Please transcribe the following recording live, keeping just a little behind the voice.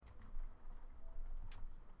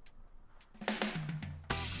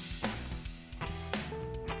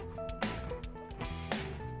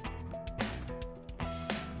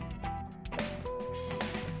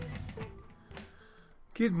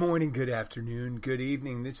Good morning, good afternoon, good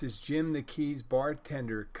evening. This is Jim the Keys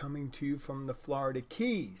bartender coming to you from the Florida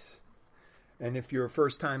Keys. And if you're a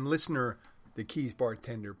first-time listener, the Keys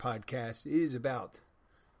Bartender podcast is about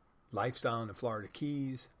lifestyle in the Florida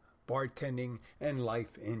Keys, bartending, and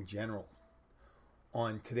life in general.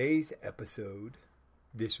 On today's episode,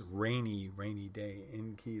 this rainy day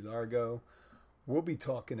in Key Largo, we'll be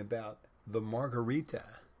talking about the margarita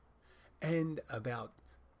and about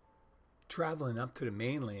traveling up to the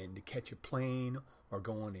mainland to catch a plane or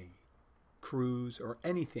go on a cruise or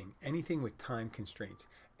anything with time constraints.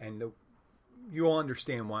 And you'll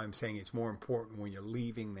understand why I'm saying it's more important when you're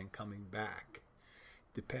leaving than coming back.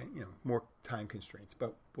 More time constraints,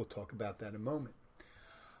 but we'll talk about that in a moment.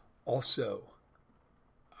 Also,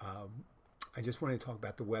 I just want to talk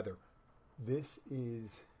about the weather. We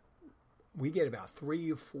get about 3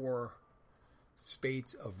 or 4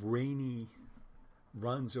 spates of rainy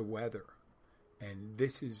runs of weather. And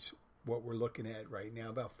this is what we're looking at right now,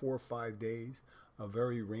 about 4 or 5 days of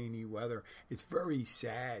very rainy weather. It's very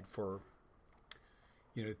sad for,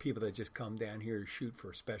 the people that just come down here to shoot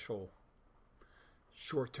for special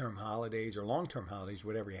short-term holidays or long-term holidays,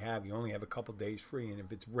 whatever you have. You only have a couple days free. And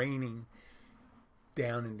if it's raining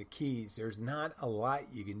down in the Keys, there's not a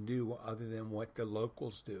lot you can do other than what the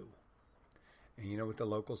locals do. And you know what the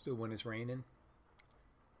locals do when it's raining?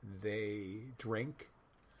 They drink,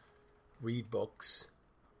 read books,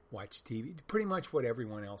 watch TV, pretty much what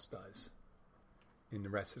everyone else does in the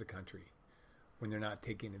rest of the country when they're not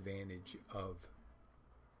taking advantage of,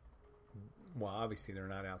 well, obviously they're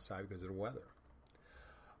not outside because of the weather.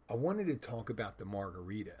 I wanted to talk about the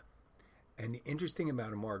margarita. And the interesting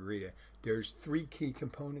about a margarita, there's 3 key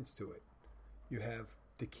components to it. You have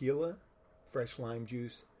tequila, fresh lime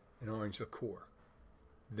juice, and orange liqueur.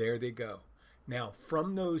 There they go. Now,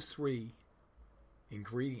 from those 3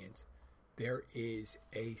 ingredients, there is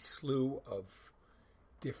a slew of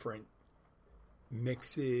different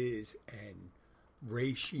mixes and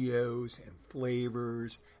ratios and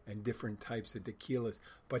flavors and different types of tequilas.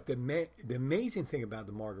 But the amazing thing about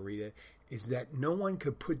the margarita is that no one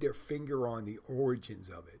could put their finger on the origins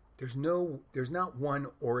of it. There's not one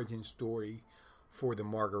origin story for the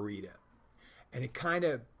margarita. And it kind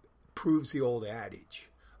of proves the old adage.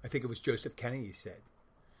 I think it was Joseph Kennedy said,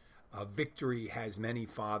 victory has many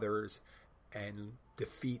fathers, and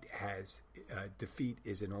defeat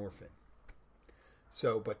is an orphan.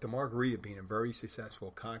 So, but the margarita being a very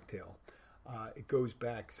successful cocktail, it goes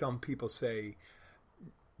back. Some people say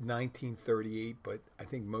 1938, but I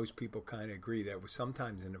think most people kind of agree that it was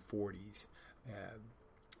sometimes in the 40s,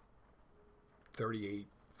 38,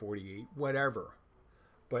 48, whatever.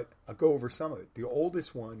 But I'll go over some of it. The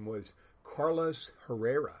oldest one was Carlos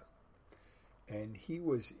Herrera, and he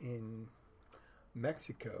was in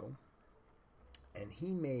Mexico, and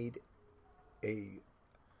he made a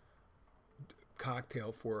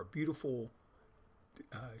cocktail for a beautiful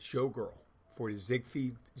showgirl for the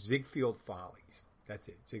Ziegfeld Follies. That's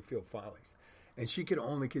it, Ziegfeld Follies. And she could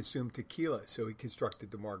only consume tequila, so he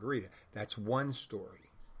constructed the margarita. That's one story.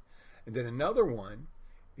 And then another one,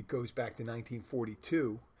 it goes back to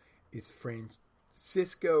 1942, is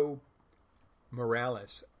Francisco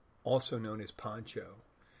Morales, also known as Pancho,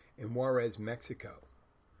 in Juarez, Mexico,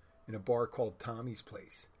 in a bar called Tommy's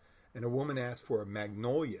Place. And a woman asked for a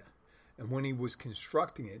Magnolia. And when he was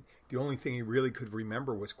constructing it, the only thing he really could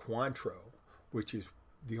remember was Cointreau, which is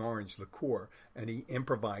the orange liqueur, and he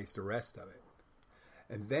improvised the rest of it.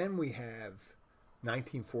 And then we have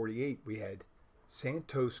 1948, we had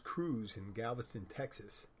Santos Cruz in Galveston,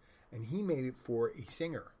 Texas, and he made it for a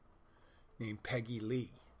singer named Peggy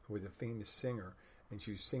Lee, who was a famous singer, and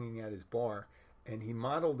she was singing at his bar, and he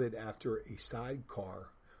modeled it after a sidecar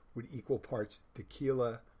with equal parts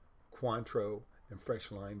tequila, Cointreau, and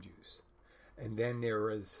fresh lime juice. And then there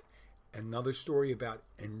was another story about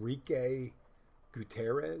Enrique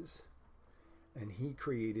Gutierrez, and he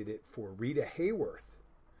created it for Rita Hayworth.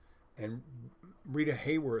 And Rita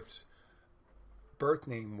Hayworth's birth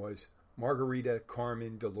name was Margarita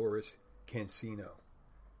Carmen Dolores Cancino,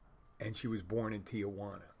 and she was born in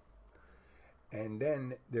Tijuana. And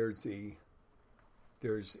then there's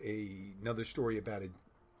another story about a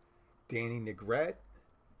Danny Negrete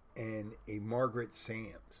and a Margaret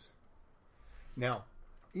Sams. Now,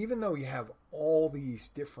 even though you have all these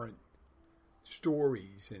different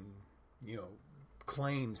stories and,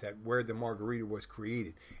 claims that where the margarita was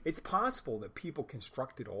created, it's possible that people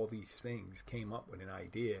constructed all these things, came up with an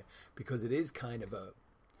idea, because it is kind of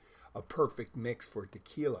a perfect mix for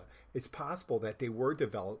tequila. It's possible that they were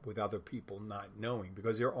developed with other people not knowing,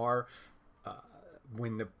 because there are,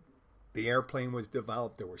 when the the airplane was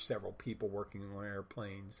developed, there were several people working on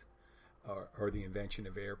airplanes, or the invention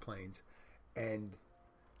of airplanes. And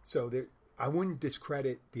so I wouldn't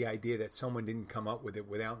discredit the idea that someone didn't come up with it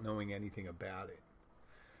without knowing anything about it.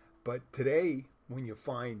 But today, when you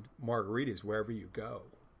find margaritas wherever you go,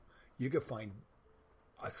 you can find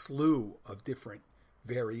a slew of different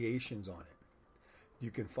variations on it.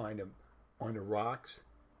 You can find them on the rocks,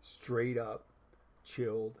 straight up,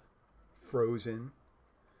 chilled, frozen.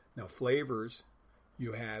 Now, flavors,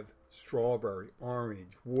 you have strawberry,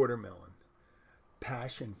 orange, watermelon,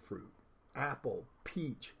 passion fruit, apple,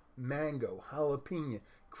 peach, mango, jalapeno,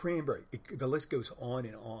 cranberry. The list goes on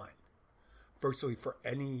and on. Virtually for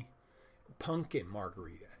any pumpkin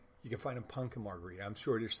margarita. You can find a pumpkin margarita. I'm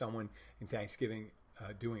sure there's someone in Thanksgiving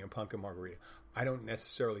doing a pumpkin margarita. I don't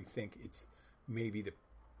necessarily think it's maybe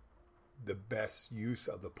the best use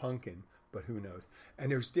of the pumpkin, but who knows.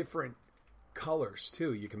 And there's different colors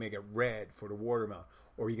too. You can make it red for the watermelon,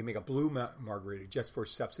 or you can make a blue margarita just for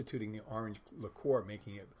substituting the orange liqueur,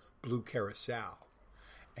 making it blue curacao.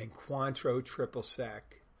 And Cointreau, triple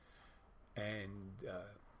sec, and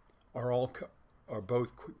are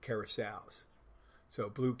both curaçaos. So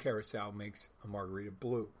blue curacao makes a margarita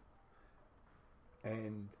blue.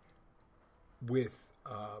 And with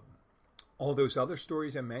all those other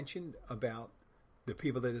stories I mentioned about the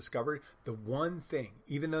people that discovered it, the one thing,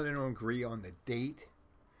 even though they don't agree on the date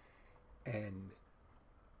and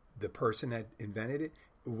the person that invented it,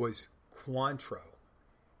 it was Cointreau.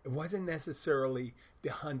 It wasn't necessarily the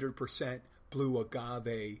 100% blue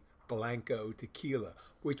agave Blanco tequila,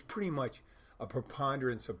 which pretty much a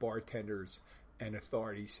preponderance of bartenders and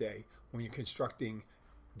authorities say when you're constructing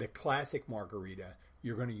the classic margarita,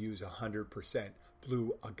 you're going to use 100%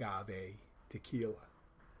 blue agave tequila.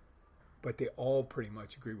 But they all pretty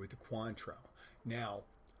much agree with the Cointreau. Now,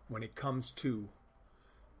 when it comes to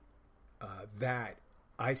that,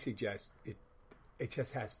 I suggest it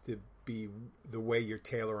just has to be the way you're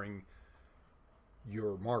tailoring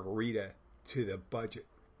your margarita to the budget.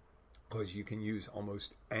 Because you can use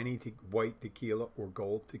almost any white tequila or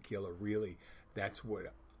gold tequila, really. That's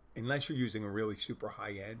what, unless you're using a really super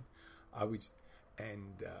high end, I would,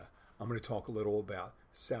 and I'm going to talk a little about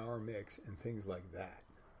sour mix and things like that.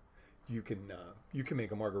 You can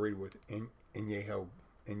make a margarita with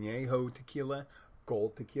añejo tequila,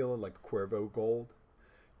 gold tequila, like Cuervo Gold.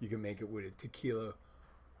 You can make it with a tequila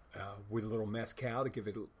with a little mezcal to give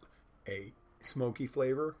it a smoky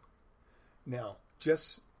flavor. Now,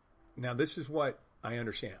 this is what I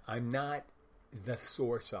understand. I'm not the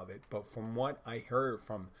source of it, but from what I heard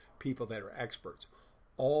from people that are experts,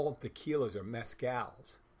 all tequilas are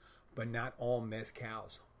mezcals, but not all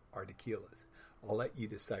mezcals are tequilas. I'll let you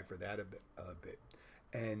decipher that a bit.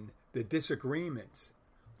 And the disagreements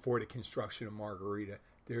for the construction of margarita,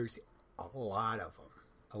 there's a lot of them,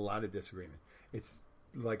 a lot of disagreement. It's,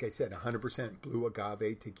 like I said, 100% blue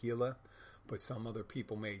agave tequila, but some other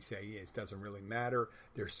people may say it doesn't really matter.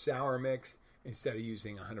 There's sour mix instead of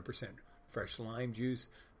using 100% fresh lime juice.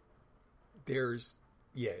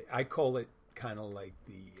 I call it kind of like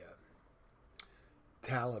the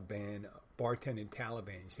Taliban, bartending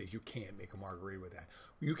Taliban says you can't make a margarita with that.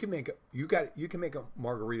 You can make a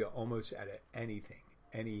margarita almost out of anything.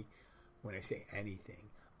 When I say anything,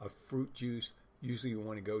 a fruit juice. Usually you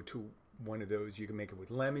want to go to one of those. You can make it with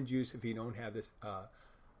lemon juice if you don't have this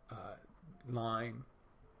lime.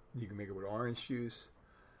 You can make it with orange juice.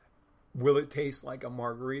 Will it taste like a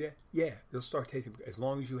margarita? Yeah, it'll start tasting, as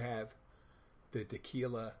long as you have the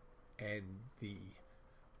tequila and the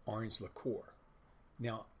orange liqueur.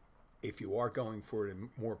 Now, if you are going for a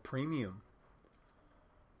more premium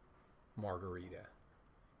margarita,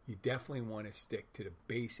 you definitely want to stick to the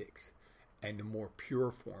basics and the more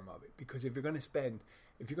pure form of it. Because if you're going to spend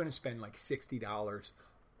like $60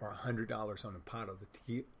 or $100 on a pot of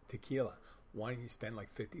the tequila, why don't you spend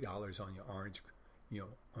like $50 on your orange,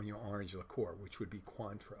 on your orange liqueur, which would be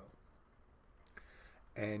Cointreau.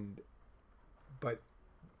 But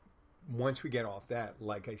once we get off that,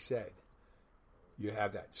 like I said, you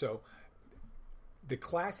have that. So the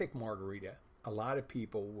classic margarita, a lot of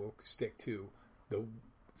people will stick to the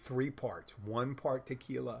 3 parts: 1 part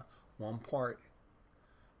tequila, 1 part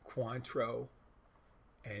Cointreau,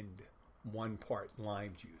 and 1 part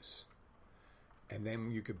lime juice. And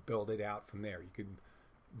then you could build it out from there. You could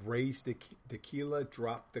raise the tequila,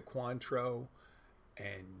 drop the Cointreau,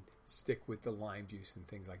 and stick with the lime juice and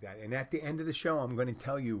things like that. And at the end of the show, I'm going to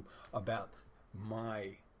tell you about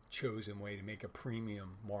my chosen way to make a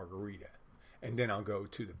premium margarita. And then I'll go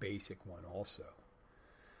to the basic one also.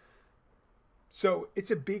 So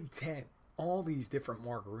it's a big tent. All these different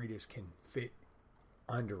margaritas can fit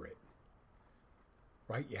under it.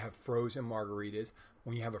 right? You have frozen margaritas.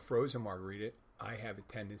 When you have a frozen margarita, I have a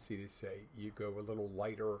tendency to say you go a little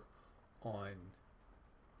lighter on,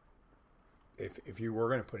 if you were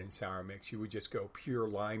going to put in sour mix, you would just go pure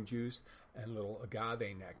lime juice and a little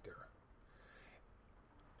agave nectar.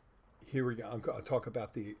 Here we go. I'll talk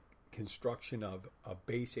about the construction of a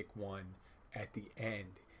basic one at the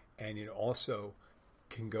end. And it also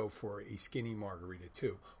can go for a skinny margarita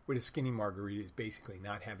too. With a skinny margarita is basically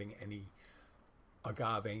not having any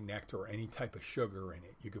agave nectar or any type of sugar in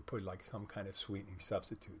it. You could put like some kind of sweetening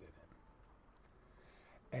substitute in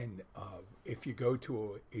it. And if you go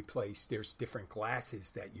to a place, there's different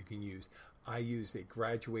glasses that you can use. I use a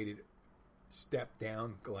graduated step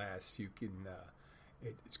down glass. You can,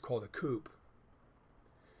 it's called a coupe.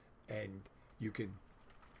 And you can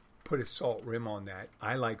put a salt rim on that.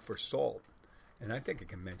 I like for salt, and I think I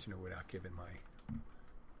can mention it without giving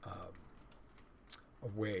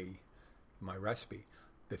away my recipe.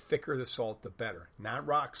 The thicker the salt, the better. Not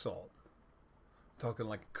rock salt. I'm talking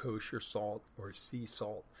like kosher salt or a sea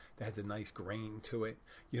salt that has a nice grain to it.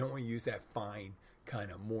 You don't want to use that fine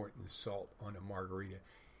kind of Morton salt on a margarita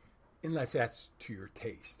unless that's to your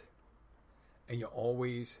taste. And you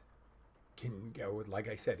always can go with, like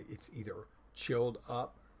I said, it's either chilled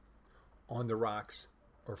up on the rocks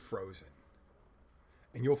or frozen.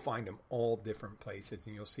 And you'll find them all different places,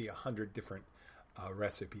 and you'll see 100 different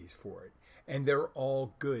recipes for it. And they're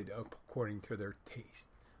all good according to their taste,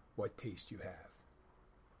 what taste you have.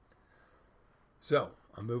 So,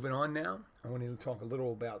 I'm moving on now. I want to talk a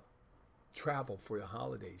little about travel for the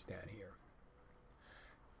holidays down here.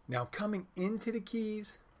 Now, coming into the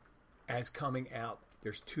Keys, as coming out,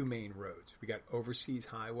 there's two main roads. We got Overseas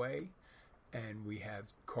Highway, and we have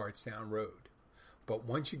Cardstown Road. But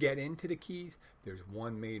once you get into the Keys, there's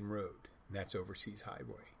one main road, and that's Overseas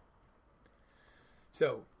Highway.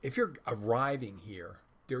 So if you're arriving here,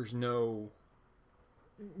 there's no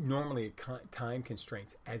normally time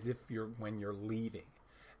constraints as if when you're leaving.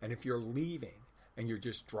 And if you're leaving and you're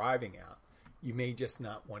just driving out, you may just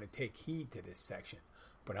not want to take heed to this section.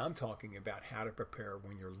 But I'm talking about how to prepare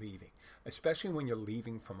when you're leaving, especially when you're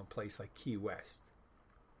leaving from a place like Key West.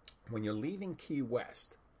 When you're leaving Key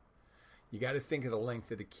West, you got to think of the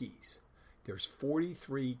length of the Keys. There's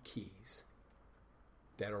 43 keys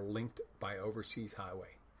that are linked by Overseas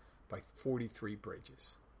Highway, by 43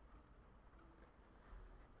 bridges.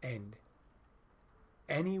 And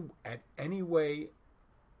at any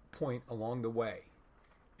point along the way,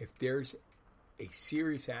 if there's a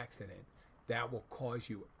serious accident, that will cause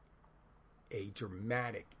you a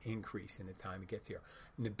dramatic increase in the time it gets here.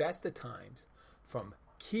 And the best of times, from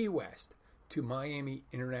Key West to Miami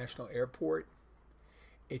International Airport,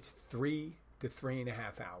 it's 3 to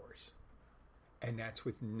 3.5 hours. And that's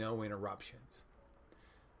with no interruptions.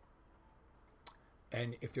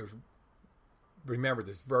 And if remember,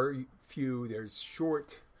 there's very few, there's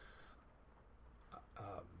short,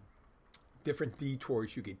 different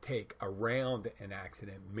detours you could take around an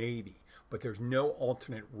accident, maybe. But there's no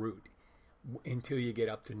alternate route until you get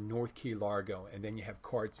up to North Key Largo, and then you have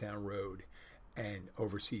Cardstown Road and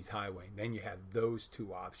Overseas Highway. And then you have those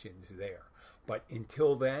two options there. But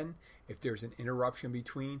until then, if there's an interruption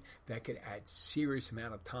between, that could add serious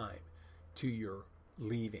amount of time to your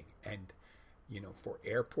leaving. And, for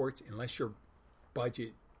airports, unless your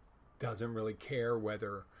budget doesn't really care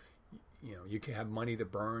whether, you can have money to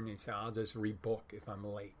burn and say, I'll just rebook if I'm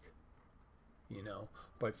late.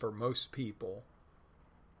 But for most people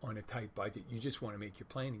on a tight budget, you just want to make your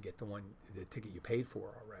plane and get the ticket you paid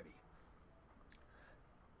for already.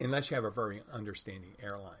 Unless you have a very understanding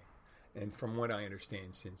airline. And from what I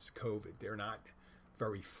understand, since COVID, they're not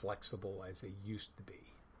very flexible as they used to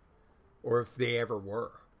be, or if they ever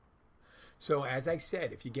were. So as I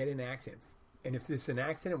said, if you get an accident, and if it's an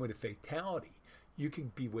accident with a fatality, you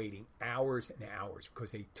could be waiting hours and hours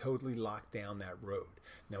because they totally lock down that road.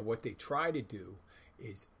 Now, what they try to do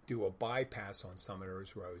is do a bypass on some of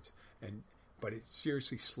those roads, but it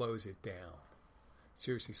seriously slows it down.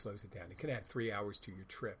 It can add 3 hours to your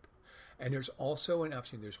trip. And there's also an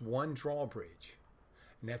option. There's one drawbridge,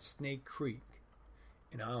 and that's Snake Creek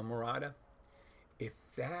in Islamorada. If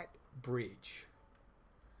that bridge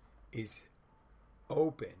is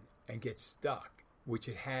open and gets stuck, which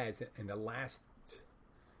it has in the last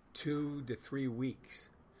 2 to 3 weeks,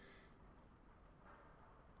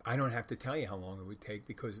 I don't have to tell you how long it would take,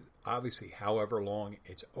 because obviously however long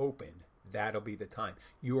it's open, that'll be the time.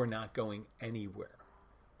 You are not going anywhere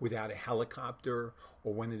without a helicopter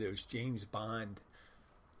or one of those James Bond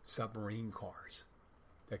submarine cars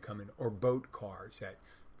that come in, or boat cars that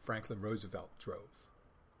Franklin Roosevelt drove.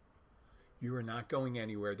 You are not going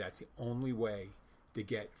anywhere. That's the only way to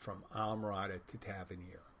get from Alamorada to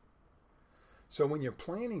Tavernier. So when you're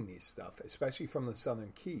planning these stuff, especially from the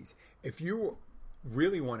Southern Keys, if you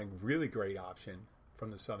really want a really great option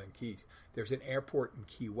from the Southern Keys, there's an airport in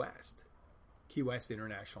Key West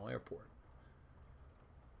International Airport.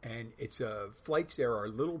 And flights there are a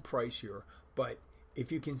little pricier, but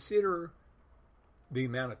if you consider the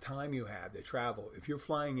amount of time you have to travel, if you're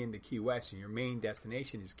flying into Key West and your main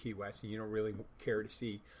destination is Key West and you don't really care to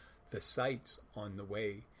see the sights on the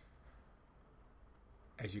way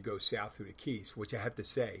as you go south through the Keys, which I have to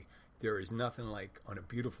say, there is nothing like on a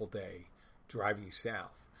beautiful day driving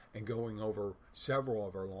south and going over several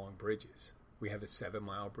of our long bridges. We have a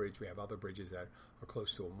 7-mile bridge. We have other bridges that are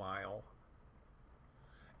close to a mile.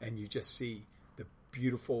 And you just see the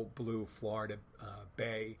beautiful blue Florida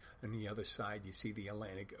Bay. On the other side, you see the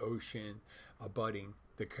Atlantic Ocean abutting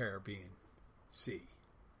the Caribbean Sea.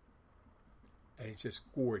 And it's just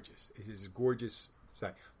gorgeous. It is a gorgeous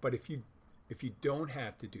sight. But if you don't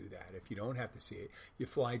have to do that, if you don't have to see it, you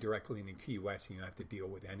fly directly into Key West and you don't have to deal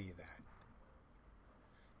with any of that.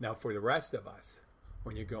 Now, for the rest of us,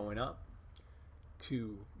 when you're going up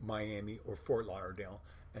to Miami or Fort Lauderdale,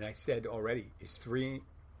 and I said already, it's 3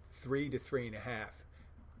 to 3.5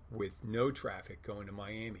 with no traffic going to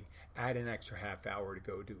Miami. Add an extra half hour to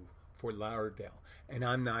go to Fort Lauderdale. And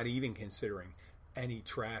I'm not even considering any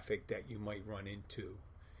traffic that you might run into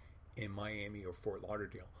in Miami or Fort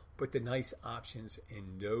Lauderdale. But the nice options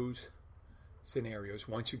in those scenarios,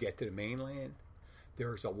 once you get to the mainland,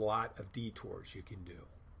 there's a lot of detours you can do.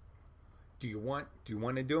 Do you want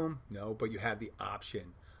to do them? No, but you have the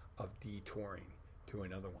option of detouring to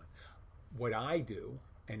another one. What I do,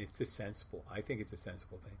 and I think it's a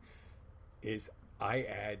sensible thing, is I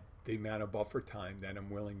add the amount of buffer time that I'm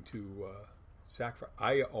willing to sacrifice.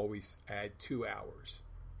 I always add 2 hours.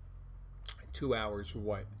 2 hours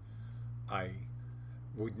what I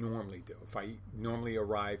would normally do. If I normally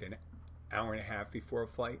arrive an hour and a half before a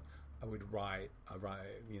flight, I would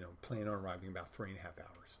plan on arriving about 3.5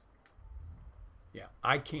 hours. Yeah,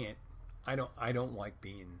 I don't like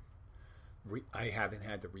being. I haven't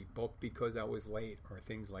had to rebook because I was late or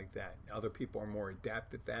things like that. Other people are more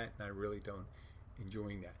adept at that, and I really don't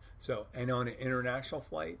enjoying that. So, and on an international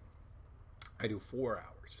flight, I do 4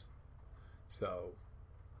 hours. So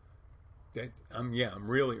I'm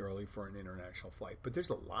really early for an international flight. But there's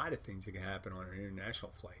a lot of things that can happen on an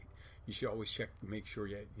international flight. You should always check to make sure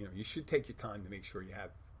you should take your time to make sure you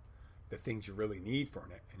have the things you really need for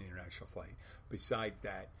an international flight. Besides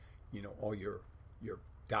that, all your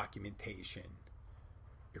documentation,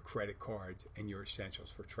 your credit cards, and your essentials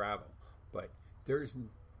for travel. But there is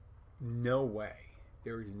no way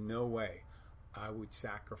I would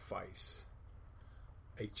sacrifice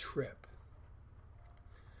a trip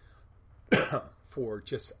for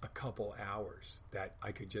just a couple hours that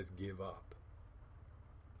I could just give up.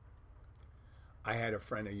 I had a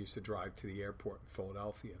friend I used to drive to the airport in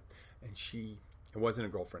Philadelphia, and it wasn't a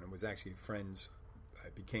girlfriend, it was actually friends,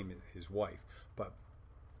 became his wife, but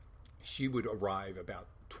she would arrive about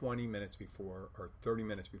 20 minutes before or 30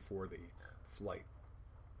 minutes before the flight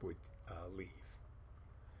would leave.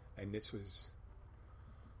 And this was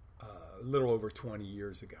a little over 20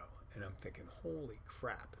 years ago. And I'm thinking, holy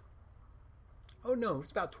crap. Oh, no,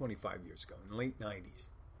 it's about 25 years ago, in the late 90s.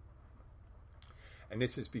 And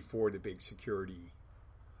this is before the big security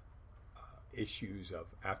issues of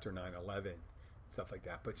after 9/11, stuff like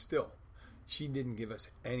that. But still, she didn't give us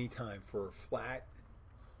any time for flat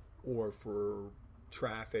or for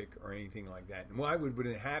traffic or anything like that. And I would have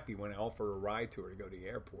been happy when I offered a ride to her to go to the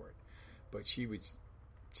airport. But she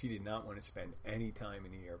did not want to spend any time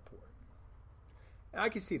in the airport. And I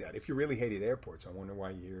can see that. If you really hated airports, I wonder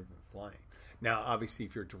why you're even flying. Now, obviously,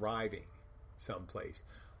 if you're driving someplace,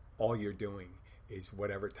 all you're doing is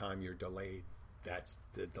whatever time you're delayed, that's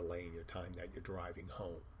the delay in your time that you're driving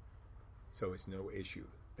home. So it's no issue.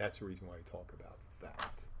 That's the reason why I talk about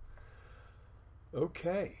that.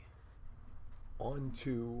 Okay. On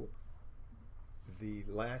to the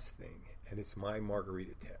last thing, and it's my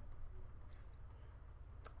margarita tip.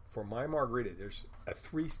 For my margarita, there's a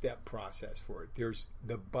 3-step process for it. There's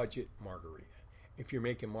the budget margarita. If you're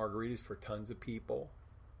making margaritas for tons of people,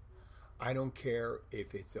 I don't care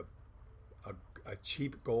if it's a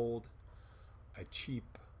cheap gold, a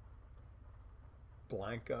cheap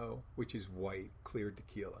Blanco, which is white, clear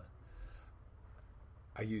tequila.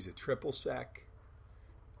 I use a triple sec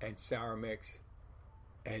and sour mix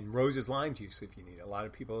and Rose's lime juice if you need it. A lot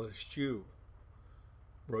of people eschew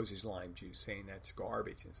Rose's lime juice, saying that's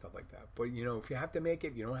garbage and stuff like that. But, if you have to make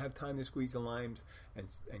it, you don't have time to squeeze the limes, and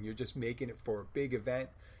you're just making it for a big event,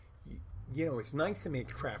 it's nice to make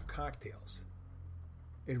craft cocktails.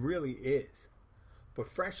 It really is. But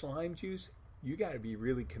fresh lime juice, you got to be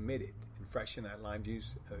really committed in freshing that lime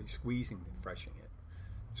juice, squeezing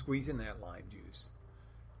that lime juice,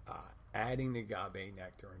 adding the agave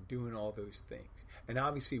nectar, and doing all those things. And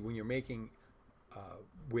obviously, when you're making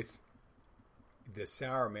with the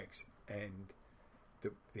sour mix and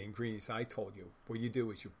the ingredients I told you, what you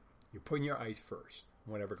do is you put in your ice first,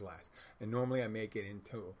 whatever glass. And normally I make it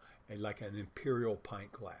into like an imperial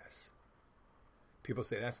pint glass. People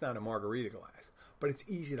say that's not a margarita glass, but it's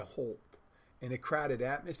easy to hold. In a crowded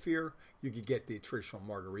atmosphere, you could get the traditional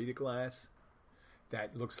margarita glass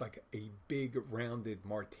that looks like a big rounded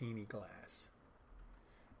martini glass.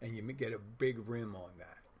 And you get a big rim on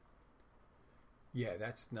that. Yeah,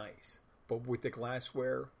 that's nice. But with the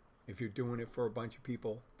glassware, if you're doing it for a bunch of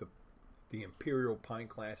people, the imperial pint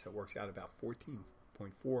glass that works out about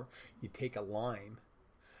 14.4, you take a lime,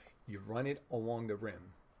 you run it along the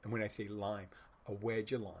rim. And when I say lime, a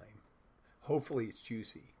wedge of lime. Hopefully it's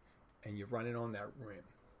juicy. And you run it on that rim.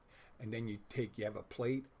 And then you have a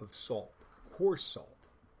plate of salt, coarse salt.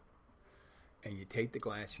 And you take the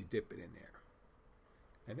glass, you dip it in there.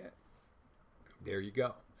 And there you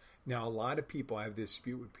go. Now, a lot of people, I have this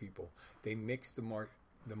dispute with people, they mix the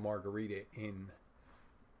margarita in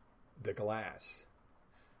the glass.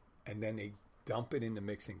 And then they dump it in the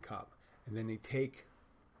mixing cup. And then they take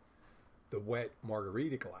the wet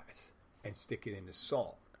margarita glass and stick it in the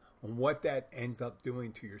salt. And what that ends up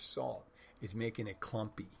doing to your salt is making it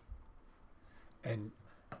clumpy. And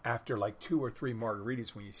after like 2 or 3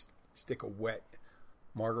 margaritas, when you stick a wet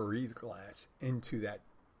margarita glass into that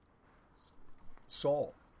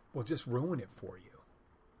salt, will just ruin it for you.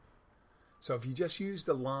 So if you just use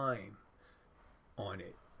the lime on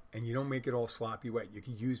it and you don't make it all sloppy wet, you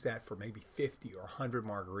can use that for maybe 50 or 100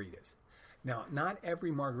 margaritas. Now, not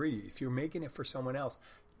every margarita, if you're making it for someone else,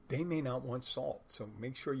 they may not want salt, so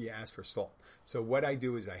make sure you ask for salt. So what I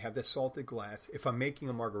do is I have the salted glass. If I'm making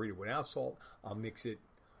a margarita without salt, I'll mix it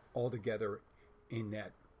all together in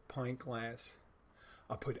that pint glass.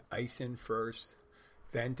 I'll put ice in first,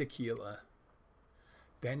 then tequila,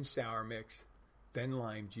 then sour mix, then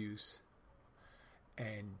lime juice,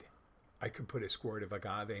 and I could put a squirt of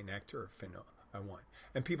agave nectar if I want.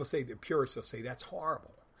 And people say, the purists will say, that's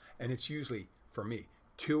horrible. And it's usually, for me,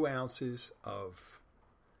 2 ounces of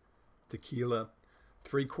tequila,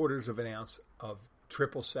 3/4 of an ounce of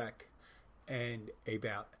triple sec, and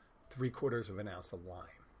about 3/4 of an ounce of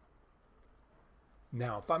lime.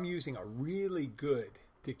 Now, if I'm using a really good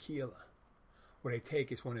tequila, what I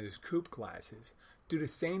take is one of those coupe glasses, do the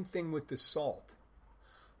same thing with the salt,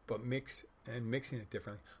 but mixing it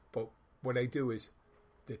differently. But what I do is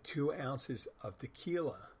the 2 ounces of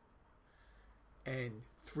tequila and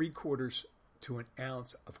 3/4 to an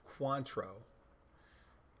ounce of Cointreau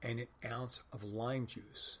and an ounce of lime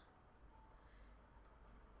juice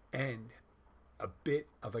and a bit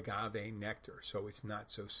of agave nectar so it's not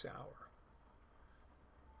so sour.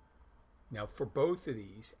 Now for both of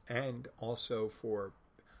these, and also for,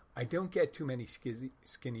 I don't get too many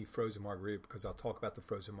skinny frozen margarita because I'll talk about the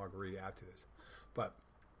frozen margarita after this. But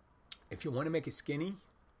if you want to make it skinny,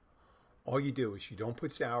 all you do is you don't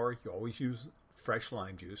put sour, you always use fresh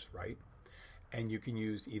lime juice, right? And you can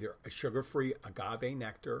use either a sugar-free agave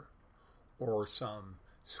nectar or some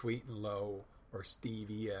Sweet and Low or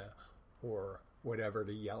stevia or whatever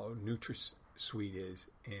the yellow NutraSweet is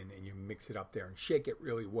in, and you mix it up there and shake it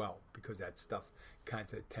really well because that stuff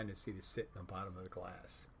has a tendency to sit in the bottom of the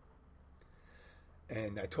glass.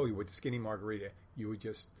 And I told you with the skinny margarita, you would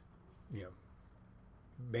just,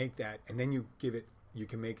 make that, and then you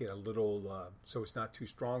can make it a little, so it's not too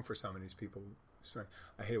strong for some of these people.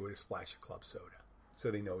 I hit it with a splash of club soda so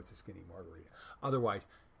they know it's a skinny margarita. Otherwise,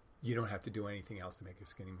 you don't have to do anything else to make a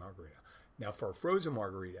skinny margarita. Now, for a frozen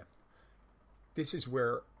margarita, this is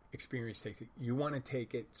where experience takes it. You want to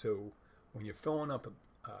take it so when you're filling up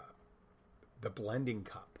the blending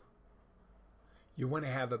cup, you want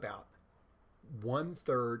to have about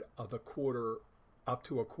 1/3 of a quarter, up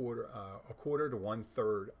to a quarter to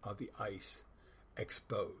 1/3 of the ice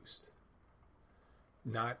exposed,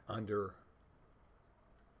 not under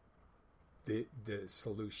the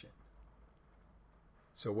solution.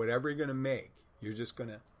 So whatever you're going to make, you're just going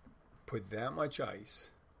to put that much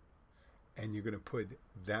ice and you're going to put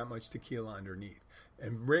that much tequila underneath.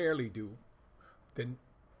 And rarely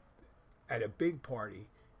at a big party,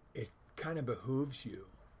 it kind of behooves you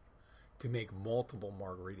to make multiple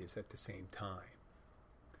margaritas at the same time.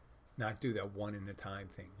 Not do that one at a time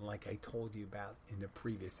thing like I told you about in the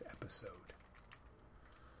previous episode.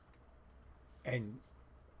 And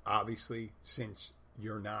obviously, since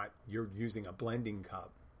you're using a blending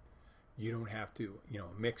cup, You don't have to,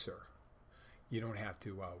 mixer. You don't have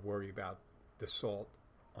to worry about the salt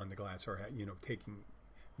on the glass, or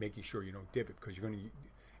making sure you don't dip it, because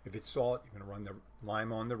if it's salt, you're going to run the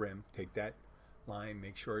lime on the rim. Take that lime,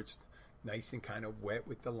 make sure it's nice and kind of wet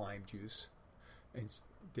with the lime juice, and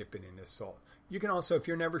dip it in the salt. You can also, if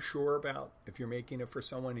you're never sure about if you're making it for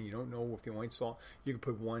someone and you don't know if they want salt, you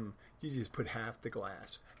can just put half the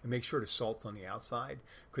glass and make sure the salt's on the outside,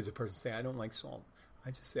 because the person say, I don't like salt. I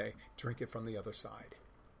just say, drink it from the other side.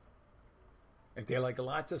 If they like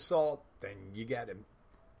lots of salt, then you got to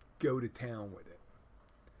go to town with it.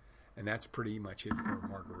 And that's pretty much it for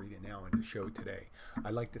Margarita Now in the show today.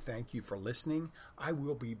 I'd like to thank you for listening. I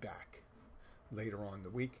will be back later on in the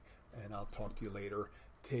week, and I'll talk to you later.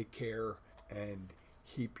 Take care and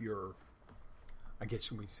keep your, I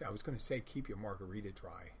was going to say keep your margarita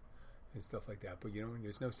dry and stuff like that, but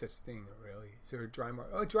there's no such thing really. Is there a dry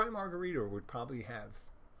margarita would probably have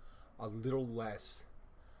a little less,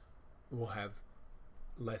 will have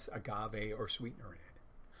less agave or sweetener in it.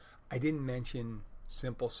 I didn't mention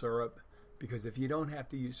simple syrup, because if you don't have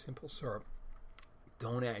to use simple syrup,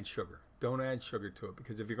 don't add sugar. Don't add sugar to it,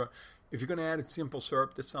 because if you're going to add a simple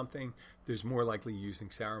syrup to something, there's more likely using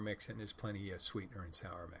sour mix, and there's plenty of sweetener in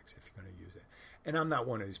sour mix if you're going to use it. And I'm not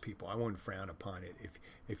one of those people. I wouldn't frown upon it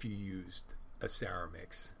if you used a sour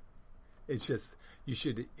mix. It's just, you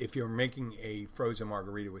should, if you're making a frozen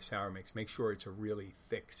margarita with sour mix, make sure it's a really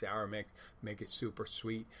thick sour mix. Make it super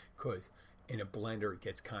sweet, because in a blender it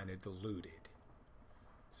gets kind of diluted.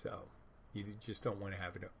 So you just don't want to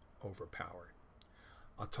have it overpowered.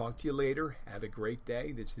 I'll talk to you later. Have a great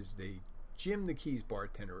day. This is the Jim the Keys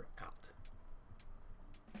bartender out.